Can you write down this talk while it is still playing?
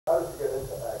How did you get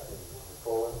into acting? Did you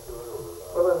fall into it, or?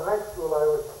 Well, in high school, I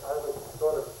was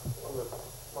sort of one of the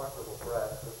smart little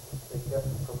brats. They kept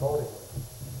promoting me.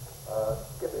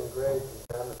 Skipping grades in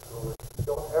grammar school.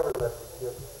 Don't ever let the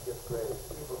kids skip grades,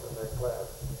 people in their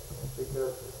class,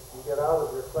 because you get out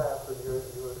of your class and you're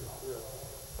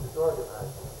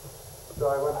disorganized. So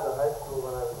I went to high school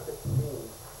when I was 16,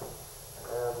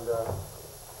 and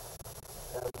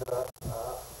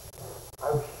I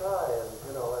was shy, and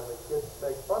the kids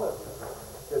make fun of me.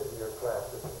 Kids in your class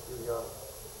if you're too young.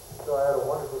 So I had a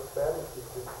wonderful Spanish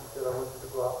teacher. She said, I want you to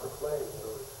go out for plays. So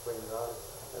it swings on.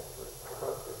 That's what it's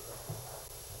supposed to.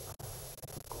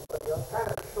 But kind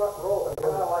of short role. I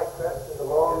kind of like that. It's a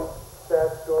long, sad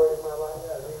story in my life.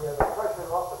 Yeah, the Russian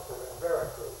officer in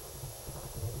Veracruz.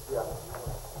 Yeah.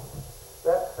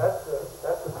 That's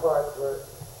the part where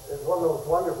it's one of those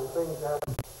wonderful things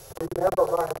happen. You have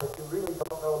a line that you really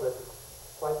don't know that it's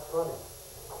quite funny.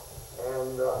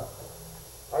 And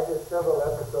I did several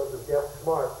episodes of Get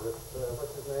Smart with,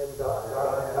 what's his name? And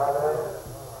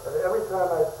every time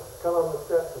I come on the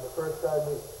set for the first time,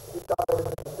 he thought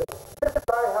everything he said, this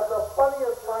guy has the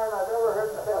funniest line I've ever heard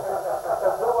him say.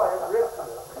 As though I had written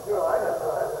it. I just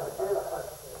thought it was a kid.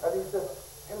 And he said,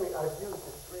 Henry, I've used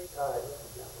it 3 times.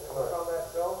 On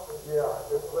that film? Yeah,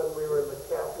 it's when we were in the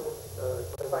castle,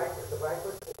 the banquet.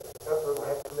 That's when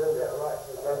I came in there. Right.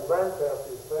 And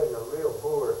Lancaster is playing a real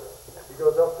booer. He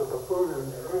goes up to the food and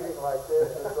he's eating like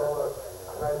this and so on.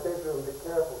 And I say to him, be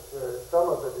careful, sir. Some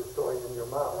of it is going in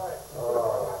your mouth. Right.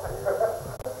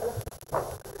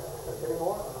 Any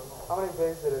more? How many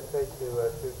days did it take to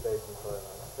shoot Days in Toyland?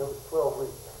 It was 12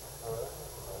 weeks. All right.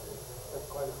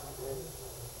 That's quite a few days.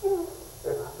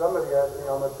 If somebody asked me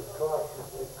how much it cost,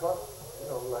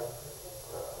 like,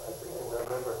 I think I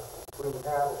remember between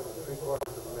half and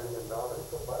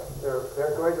 $750,000.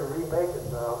 They're going to remake it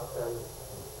now, and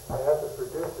I had the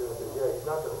producer, he's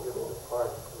not going to give me the part,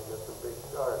 he's just a big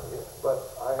star, but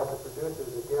I had the producer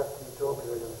as a guest, he told me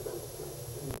they're going to send it to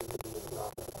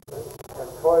and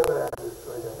Toyland is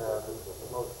going to have the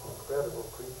most incredible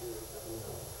creatures.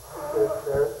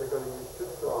 They're going to use 2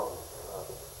 songs.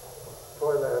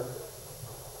 Toyland,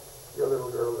 Your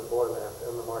Little Girl in Boyland,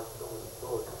 and the March of the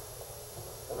Soldiers.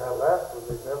 And that last one,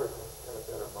 they've never had a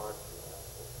better march than that.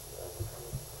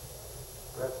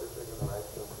 That's the thing that I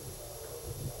feel.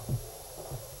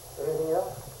 Anything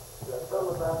else? That's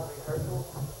all about rehearsal.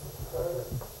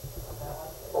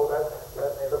 Oh, that's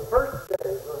the first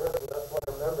day of rehearsal. That's what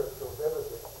I remember so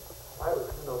vividly. I was,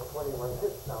 21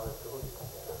 years now,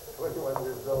 21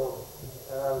 years old,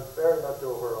 and I was very much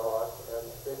overawed. And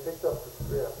they picked up the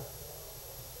script,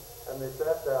 and they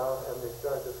sat down and they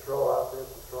started to throw out this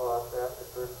and throw out that. The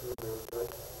first few we were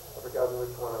doing, I've forgotten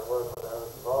which one it was, but I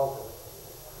was involved in it.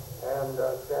 And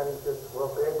Stanley said,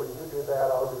 well, babe, when you do that,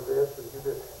 I'll do this and do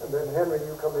this. And then, Henry,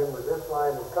 you come in with this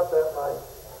line and cut that line,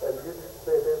 and you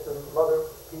say this, and Mother,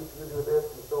 Pete, you do this,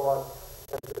 and so on.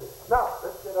 And he said, now,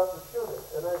 let's get up and shoot it.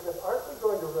 And I said, aren't we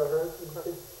going to rehearse? And he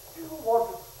said, you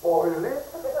want to spoil it? Never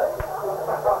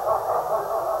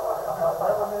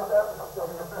made that mistake.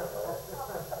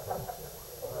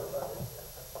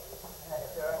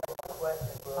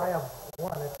 I have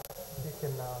one. If you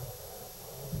can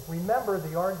remember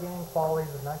the Art Gang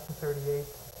Follies of 1938.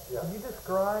 Yeah. Can you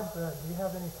describe, do you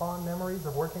have any fond memories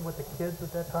of working with the kids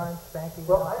at that time, spanking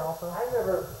Well, them alpha? I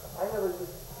never used to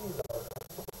see those.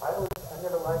 I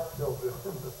never liked children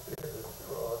in the theater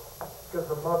because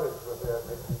the mothers were there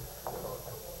making,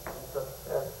 such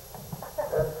sense.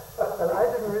 And I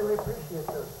didn't really appreciate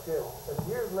those kids. And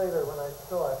years later, when I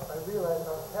saw it, I realized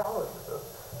how talented they were.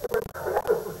 They were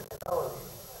incredibly talented.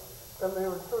 And they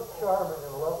were so charming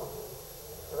and lovable.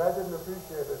 And I didn't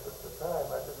appreciate it at the time.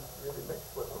 I didn't really mix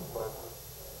with them much.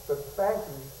 But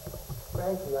Spanky,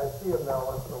 I see him now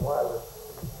once in a while at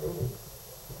meetings.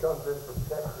 He comes in from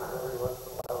Texas every once in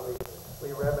a while.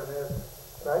 We reminisce.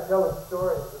 And I tell him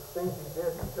stories of things he did.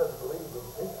 He doesn't believe them.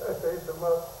 I made them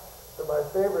up. And my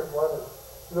favorite one is,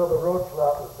 the road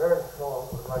lot was very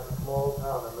small. It was like a small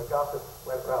town. And the gossip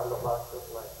went around the block just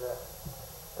like that.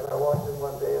 And I walked in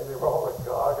one day and they were all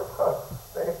agog about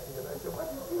Spanky. And I said,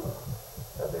 what do you do?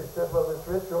 And they said, well, this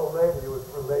rich old lady who was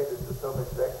related to some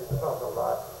executive on the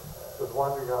lot was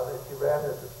wandering out, and she ran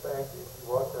into Spanky, and she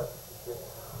walked up and she said,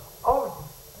 oh, you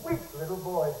sweet little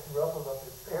boy. She ruffled up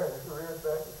his hair and she reared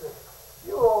back and said,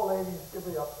 you old ladies give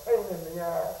me a pain in the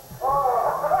ass.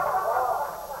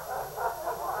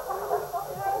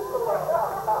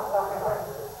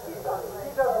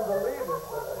 He doesn't believe it.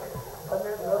 And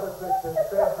there's another picture,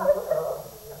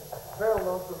 very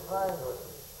lonesome time with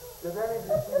him. Did any of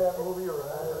you see that movie or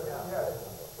yeah.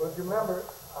 Well, do you remember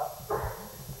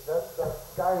that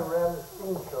guy who ran the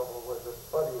steam show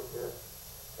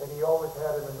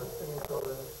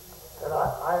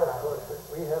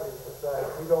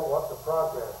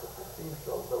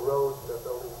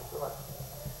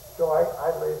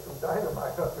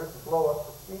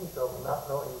myself not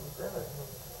knowing he's in it.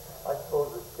 I suppose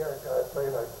the character I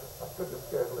played, I couldn't have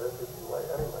scared Liz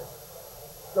anyway.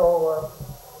 So,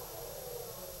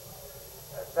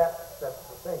 that's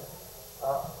the thing.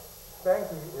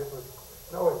 Spanky, it was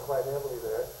snowing quite heavily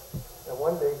there, and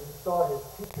one day he saw his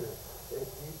teacher. They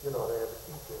have a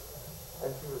teacher, and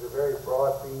she was a very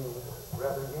broad-beamed,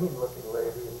 rather mean-looking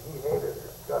lady, and he hated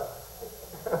her guts.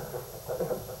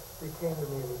 He came to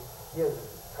me, and he has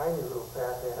this tiny little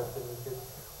fat hands, and he said,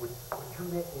 would you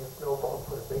make me a snowball and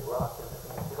put a big rock in it?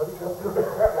 And I said, what are you going to do?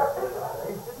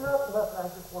 He said, nothing, I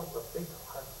just want a big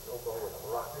hard snowball with a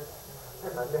rock in it.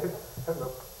 And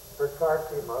her car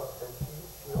came up, and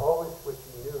she always, what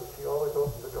she knew, she always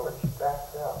opened the door and she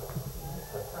backed out.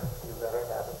 You let her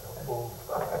have it the whole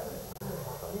time.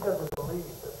 He doesn't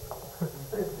believe that he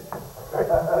did it. I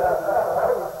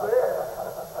was there.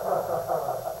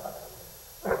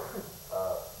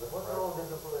 What role did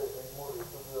you play in movies,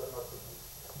 To Be or Not To Be?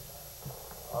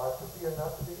 To Be or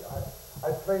Not To Be, I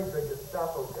played the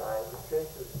Gestapo guy who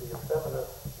chases the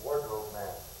effeminate wardrobe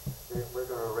man. We're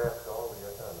going to arrest all the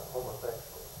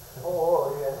homosexuals.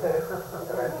 Oh, yeah.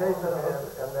 And I chase them in,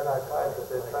 and then I find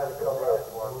that they're trying to cover up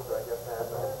for him, so I get mad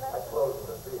and I close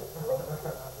the scene.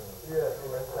 Yeah,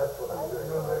 that's what I'm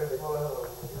doing. And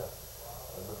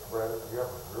Mr. Brandon, you have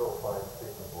a real fine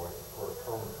speaking voice, of course,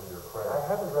 honed from your I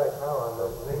craft. have it right now on the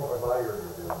Things admire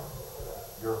you do.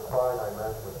 You're fine, I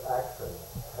imagine, with accents.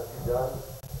 Have you done,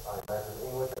 I imagine,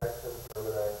 English accents,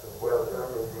 German accents, well, Welsh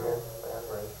German,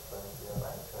 accents, French,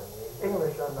 yeah.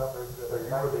 English, I'm not very good So at.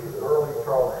 you were the early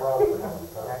Charles Bronson.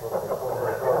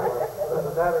 As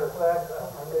a matter of fact,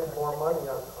 I made more money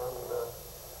on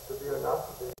To Be or Not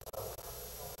To Be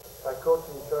by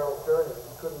coaching Charles Journey.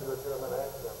 He couldn't do a German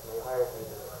accent, and he hired me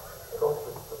to coach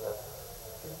him for that.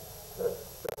 That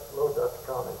low Dutch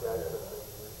comic accent that he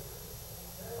used.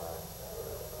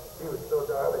 He was so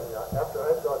darling. After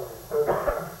I thought he was perfect,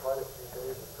 quite a few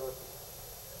days of coaching.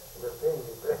 And they're paying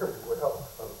me very well.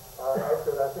 I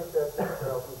said, I think that's it,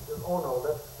 Charles. He said, oh no,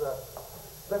 let's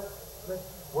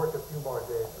work a few more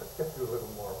days. Let's get you a little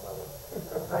more money.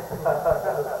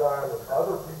 Darling.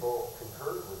 Other people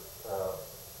concurred with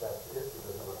that skit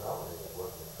because it was nominated,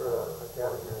 wasn't it? For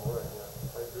Academy Award, yeah.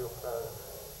 I'm real proud of it.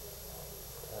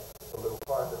 That's a little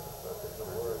part of it, but there's a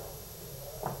word.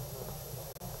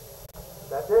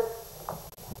 That's it?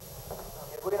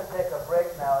 We're going to take a break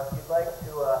now. If you'd like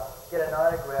to get an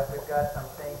autograph, we've got some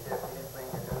things here. If you didn't bring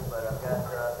your news, but I've got,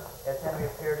 as Henry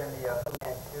appeared in the Fu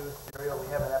Manchu serial, we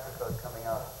have an episode coming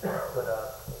out. But,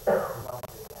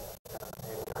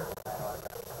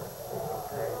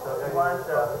 so if you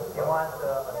want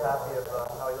a copy of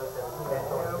how he looked at Fu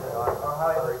Manchu, or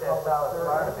how he looked at Silas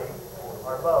Barnaby,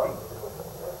 or both.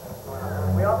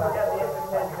 We also have the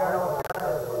Interesting Journal of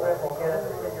Journalists, where you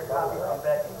get your copy from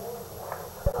Becky.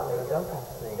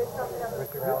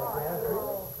 Richard Alexander.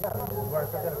 Yeah, where's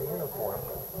that going to be uniform?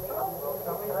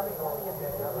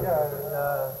 Yeah,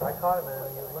 and I caught him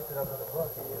and he looked it up in the book.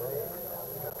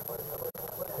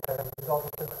 And he's also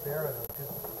sits there and his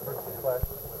first class.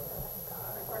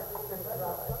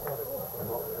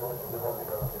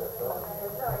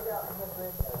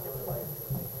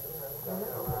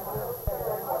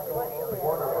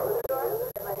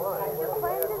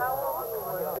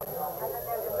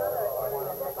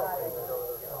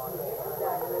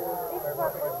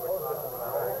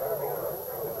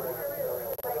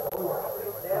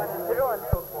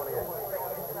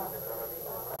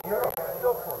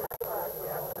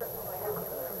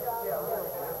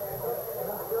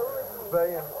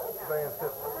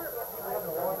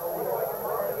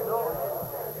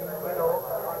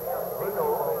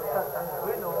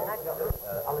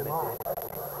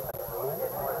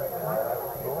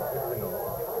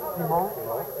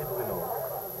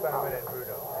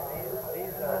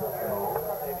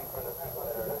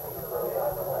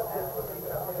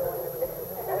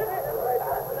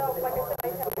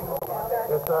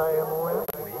 S-I-M-O-N?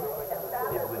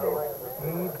 Et Bruno.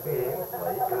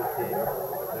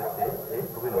 Et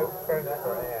Bruno.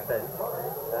 Ben,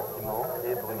 Simon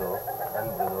et Bruno. And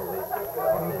Bruno, oui.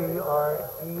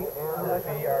 E-B-R-E-N?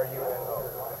 B-R-U-N-O.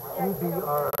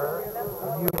 E-B-R-U-N-O.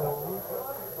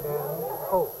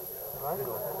 Right?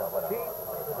 Voilà. T?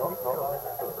 Non, non.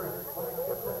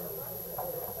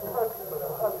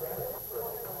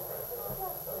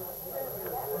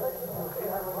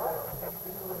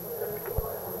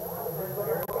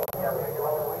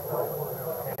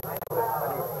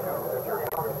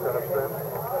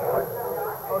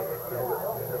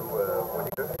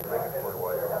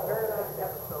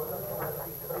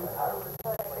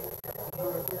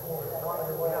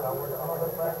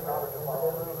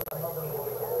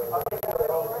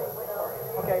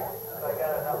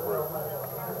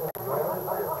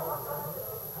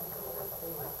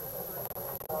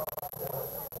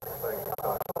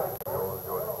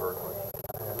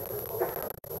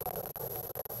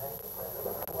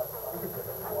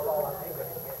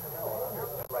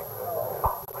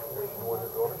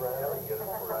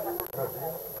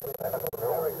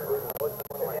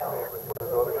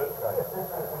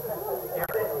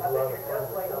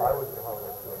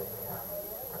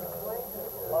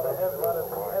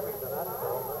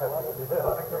 I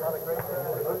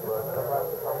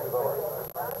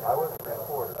was a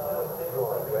reporter.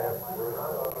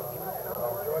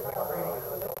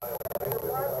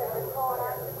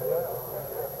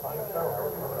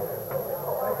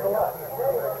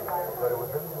 But it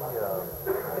was in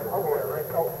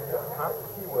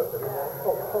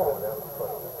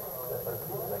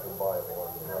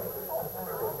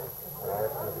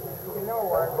You know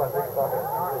where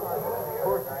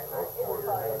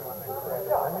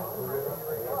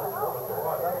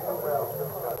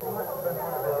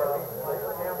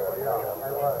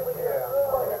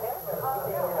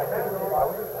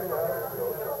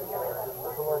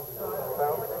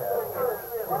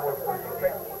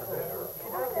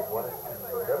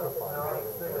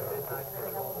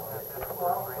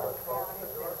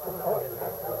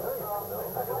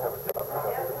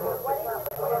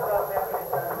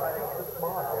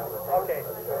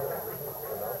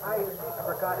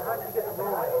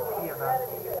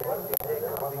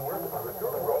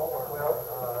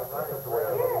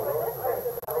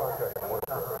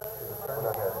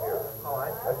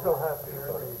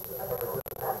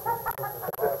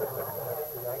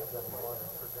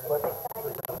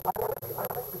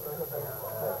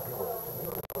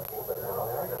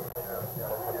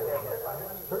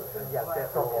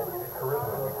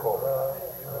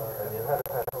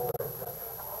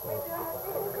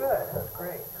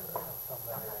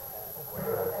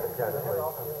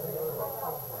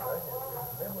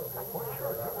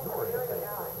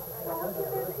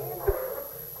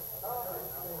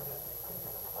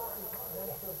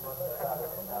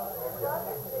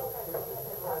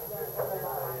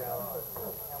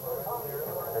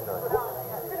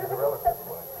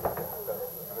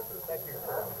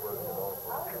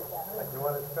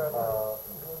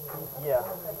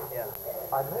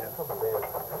I met some band.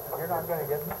 you're not going to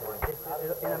get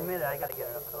In a minute, I gotta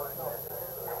get it up.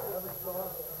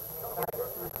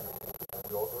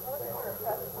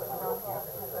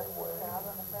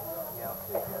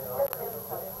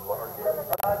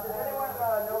 Does anyone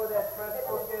know where that press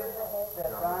book is that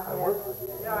Ron has?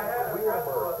 Yeah, I had a press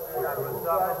book. It was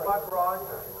Buck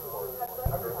Rogers.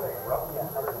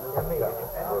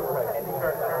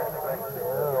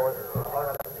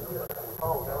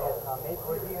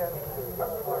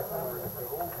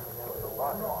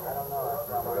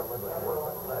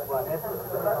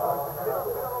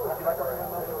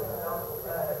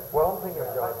 Well, I'm thinking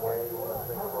of John Wayne, I'm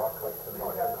thinking of Rock Hudson,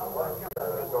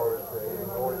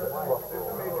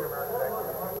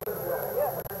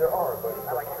 there are, but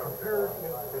compared to,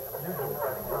 it's usually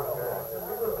pretty good.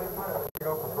 You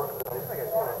know, from Brooklyn, I think I've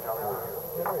seen that John Wayne.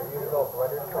 You know,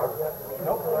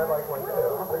 nope, I like one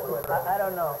too. I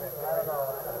don't know.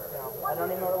 I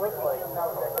don't even know what it looks like.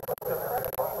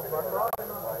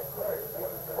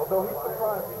 Although he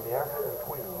surprised me, the African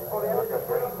Queen. Oh, the African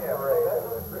Queen, yeah, right.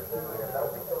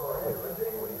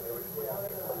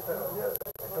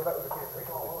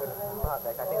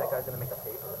 I think that guy's gonna make a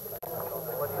paper.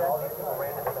 What's that?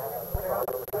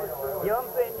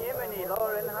 Yumpin' Yemeni,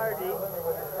 Laurel and Hardy.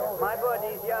 My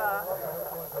buddies, yeah.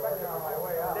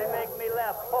 They make me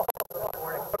laugh.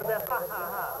 Ha ha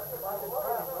ha.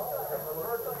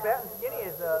 Fat and Skinny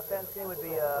is, Fat and Skinny would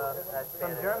be,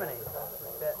 from Germany.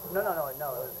 No.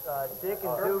 Dick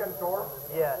and Duke.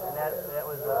 Yeah, and that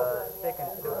was, Dick and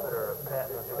Stupid, or Fat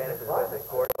in Spanish is what it?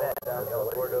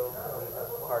 Gordo,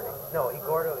 Hardy. No,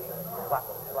 Gordo,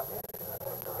 Flaco.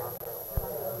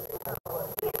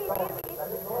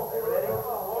 Ready?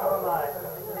 How am I?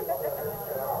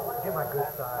 Get my good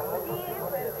side.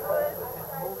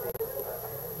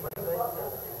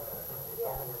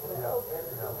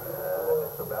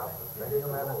 It's about the same.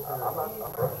 I'm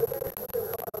not